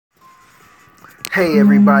Hey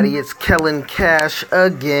everybody, it's Kellen Cash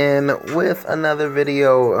again with another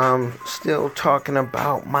video. Still talking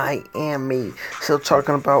about Miami, still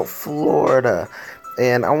talking about Florida,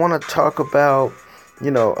 and I want to talk about,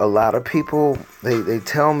 a lot of people, they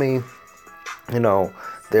tell me,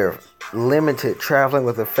 they're limited traveling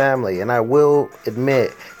with a family, and I will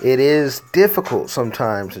admit it is difficult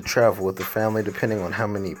sometimes to travel with a family depending on how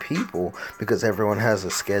many people, because everyone has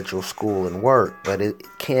a schedule, school, and work, but it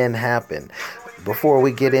can happen. Before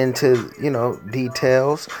we get into,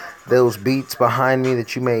 details, those beats behind me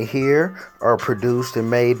that you may hear are produced and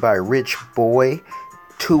made by Rich Boy,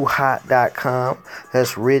 toohot.com.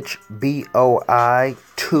 That's Rich BOI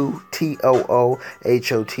 2 TOOHOT.com.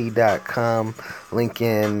 Link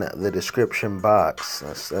in the description box.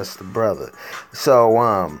 That's the brother. So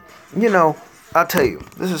I'll tell you,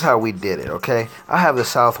 this is how we did it, okay? I have the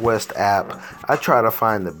Southwest app. I try to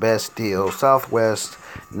find the best deal. Southwest,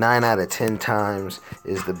 9 out of 10 times,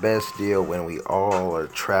 is the best deal when we all are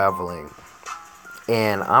traveling.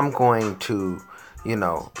 And I'm going to,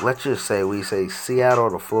 let's just say we say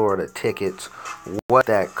Seattle to Florida tickets, what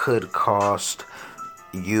that could cost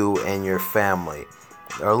you and your family.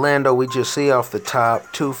 Orlando, we just see off the top,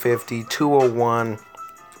 $250, $201,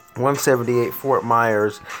 $178 Fort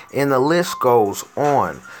Myers, and the list goes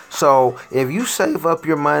on. So if you save up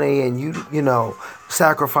your money and you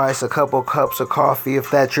sacrifice a couple cups of coffee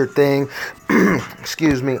if that's your thing,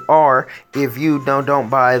 excuse me, or if you don't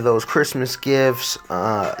buy those Christmas gifts,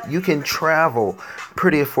 you can travel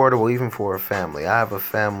pretty affordable even for a family. I have a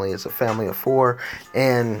family, it's a family of 4,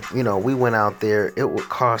 and we went out there. It would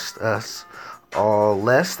cost us all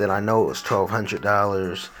less than, I know it was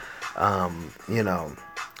 $1,200.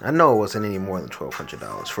 I know it wasn't any more than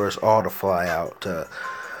 $1,200 for us all to fly out to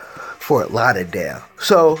Fort Lauderdale.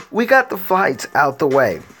 So we got the flights out the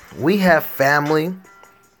way. We have family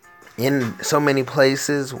in so many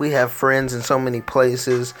places. We have friends in so many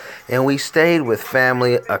places. And we stayed with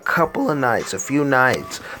family a couple of nights, a few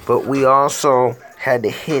nights. But we also had to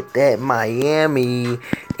hit that Miami,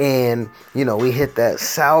 and we hit that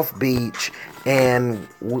South Beach, and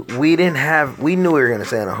we knew we were going to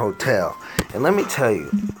stay in a hotel. And let me tell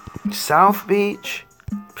you, South Beach,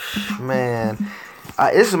 man,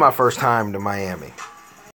 this is my first time to Miami.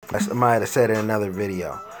 I might have said in another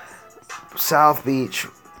video. South Beach,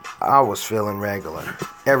 I was feeling regular.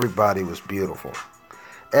 Everybody was beautiful.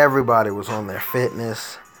 Everybody was on their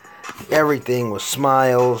fitness. Everything was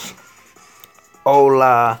smiles.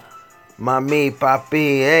 Hola, mami,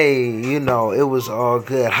 papi, hey, it was all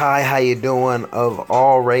good. Hi, how you doing? Of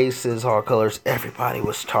all races, all colors, everybody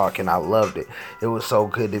was talking. I loved it. It was so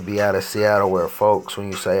good to be out of Seattle where folks, when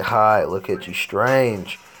you say hi, look at you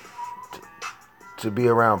strange. To be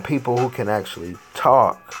around people who can actually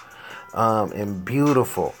talk, and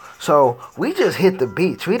beautiful. So we just hit the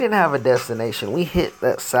beach. We didn't have a destination. We hit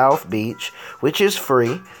that South Beach, which is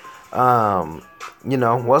free.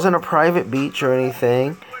 Wasn't a private beach or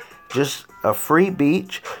anything. Just a free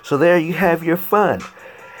beach. So there you have your fun.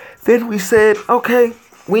 Then we said, okay,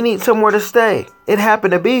 we need somewhere to stay. It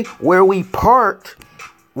happened to be where we parked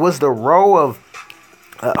was the row of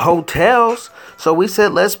hotels. So we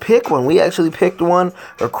said, let's pick one. We actually picked one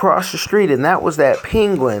across the street, and that was that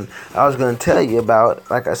Penguin I was going to tell you about,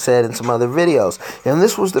 like I said in some other videos. And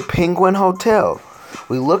this was the Penguin Hotel.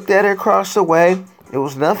 We looked at it across the way. It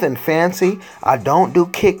was nothing fancy. I don't do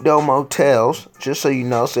kick dome hotels, just so you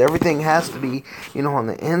know. So everything has to be, on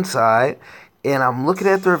the inside. And I'm looking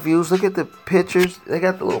at the reviews. Look at the pictures. They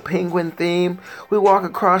got the little penguin theme. We walk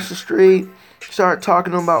across the street, start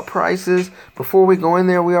talking to them about prices. Before we go in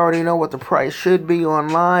there, we already know what the price should be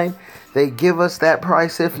online. They give us that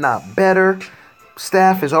price, if not better.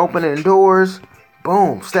 Staff is opening doors.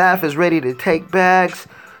 Boom. Staff is ready to take bags.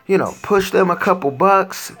 Push them a couple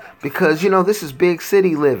bucks, because, this is big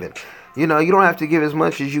city living. You don't have to give as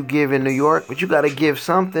much as you give in New York, but you got to give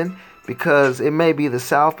something, because it may be the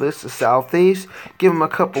Southwest, the Southeast. Give them a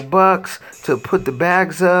couple bucks to put the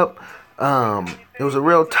bags up. It was a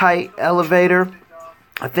real tight elevator.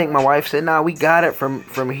 I think my wife said, nah, we got it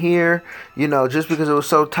from here, just because it was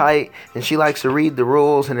so tight, and she likes to read the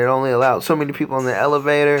rules, and it only allowed so many people in the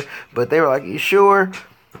elevator. But they were like, you sure?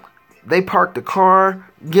 They parked the car,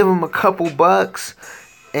 give them a couple bucks,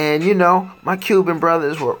 and my Cuban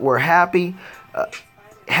brothers were happy,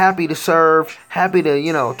 happy to serve, happy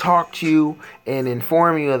to talk to you and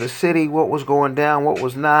inform you of the city, what was going down, what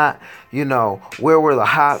was not, where were the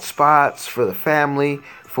hot spots for the family,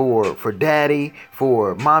 for daddy,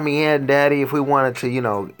 for mommy and daddy, if we wanted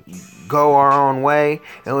to go our own way.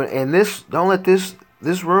 And this, don't let this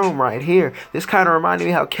room right here, this kind of reminded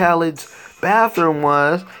me how Khaled's bathroom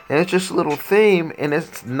was, and it's just a little theme, and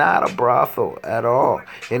it's not a brothel at all.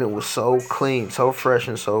 And it was so clean, so fresh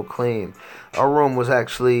and so clean. Our room was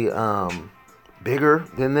actually bigger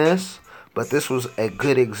than this, but this was a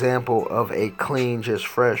good example of a clean, just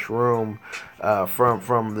fresh room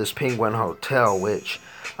from this Penguin Hotel, which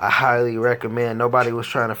I highly recommend. Nobody was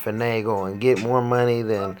trying to finagle and get more money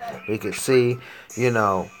than we could see. You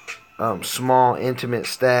know, small, intimate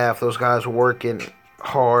staff. Those guys were working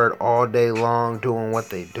hard all day long doing what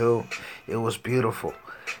they do. It was beautiful.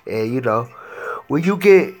 And, you know, when you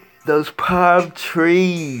get those palm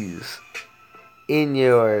trees in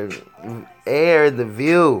your air, the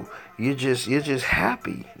view, you're just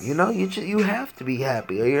happy. You know, you have to be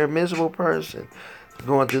happy, or you're a miserable person.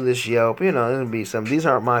 Going through this Yelp, you know, there'll be some. These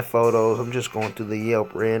aren't my photos. I'm just going through the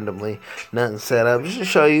Yelp randomly, nothing set up, just to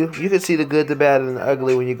show you. You can see the good, the bad, and the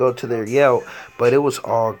ugly when you go to their Yelp, but it was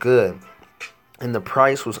all good, and the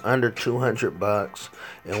price was under $200,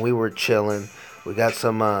 and we were chilling. We got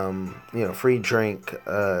some, free drink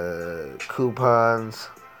coupons.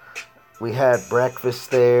 We had breakfast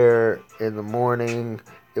there in the morning.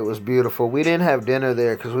 It was beautiful. We didn't have dinner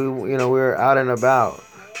there because we were out and about,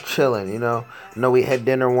 chilling. I know we had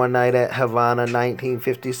dinner one night at Havana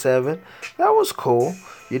 1957. That was cool.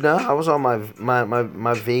 I was on my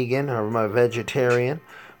vegan or my vegetarian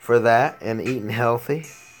for that and eating healthy.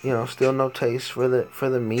 Still no taste for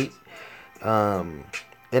the meat.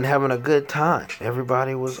 And having a good time.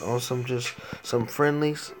 Everybody was on some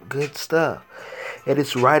friendly, good stuff. And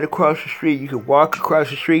it's right across the street. You can walk across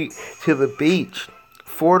the street to the beach.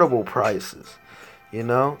 Affordable prices.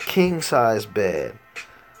 King size bed.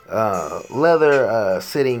 Leather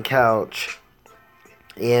sitting couch.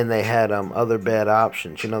 And they had other bed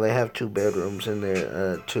options. They have 2 bedrooms in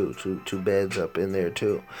there, two beds up in there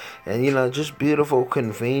too. And just beautiful,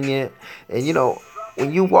 convenient. And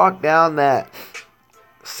when you walk down that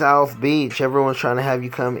South Beach, everyone's trying to have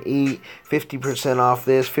you come eat, 50% off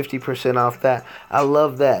this, 50% off that. I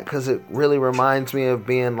love that because it really reminds me of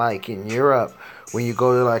being like in Europe when you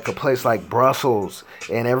go to like a place like Brussels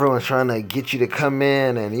and everyone's trying to get you to come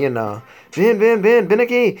in and Ben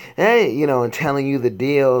aquí, hey, and telling you the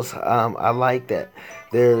deals. I like that.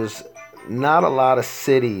 There's not a lot of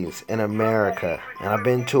cities in America, and I've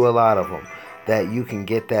been to a lot of them, that you can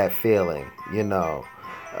get that feeling.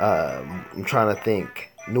 I'm trying to think.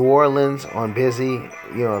 New Orleans on busy,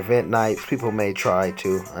 event nights, people may try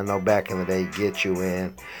to. I know back in the day, get you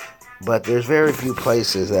in. But there's very few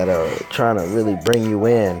places that are trying to really bring you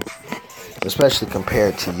in, especially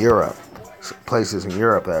compared to Europe. Places in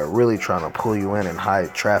Europe that are really trying to pull you in high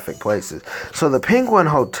traffic places. So the Penguin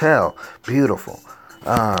Hotel, beautiful.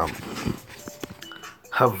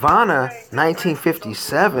 Havana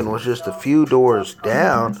 1957 was just a few doors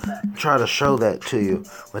down. Try to show that to you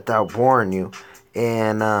without boring you.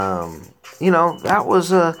 And that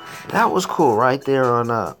was cool right there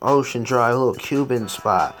on Ocean Drive, a little Cuban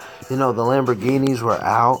spot. The Lamborghinis were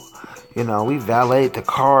out. We valeted the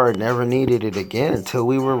car and never needed it again until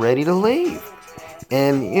we were ready to leave.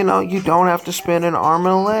 And you don't have to spend an arm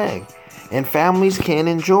and a leg. And families can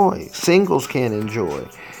enjoy. Singles can enjoy.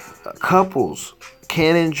 Couples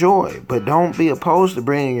can enjoy. But don't be opposed to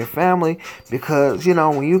bringing your family because,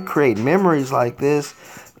 when you create memories like this,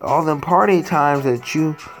 all them party times that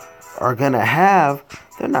you are going to have,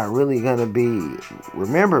 they're not really going to be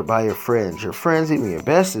remembered by your friends. Your friends, even your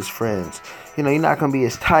bestest friends, you're not going to be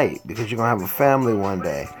as tight because you're going to have a family one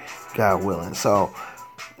day, God willing. So,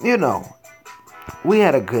 we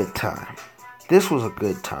had a good time. This was a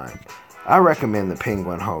good time. I recommend the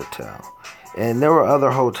Penguin Hotel. And there were other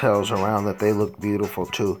hotels around that they looked beautiful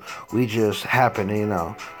too. We just happened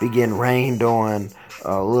to, be getting rained on,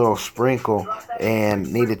 a little sprinkle,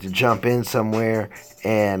 and needed to jump in somewhere.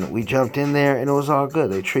 And we jumped in there, and it was all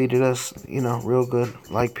good. They treated us, real good,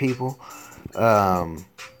 like people.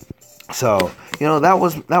 So, that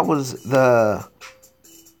was the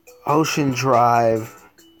Ocean Drive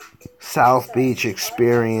South Beach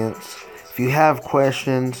experience. If you have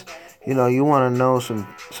questions, you want to know some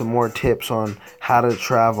more tips on how to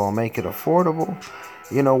travel and make it affordable,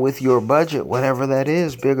 with your budget, whatever that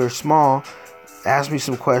is, big or small. Ask me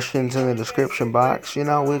some questions in the description box.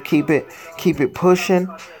 We'll keep it pushing.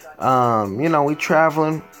 We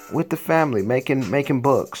traveling with the family, making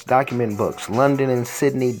books, documenting books.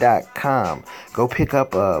 LondonandSydney.com. Go pick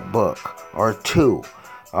up a book or 2.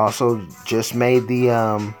 Also, just made the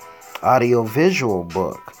audio visual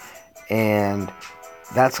book, and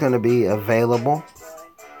that's going to be available.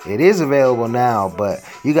 It is available now, but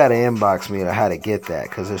you got to inbox me on how to get that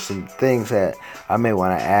because there's some things that I may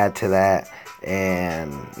want to add to that.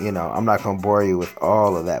 And, I'm not going to bore you with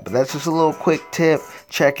all of that. But that's just a little quick tip.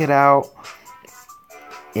 Check it out.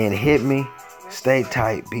 And hit me. Stay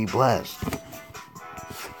tight. Be blessed.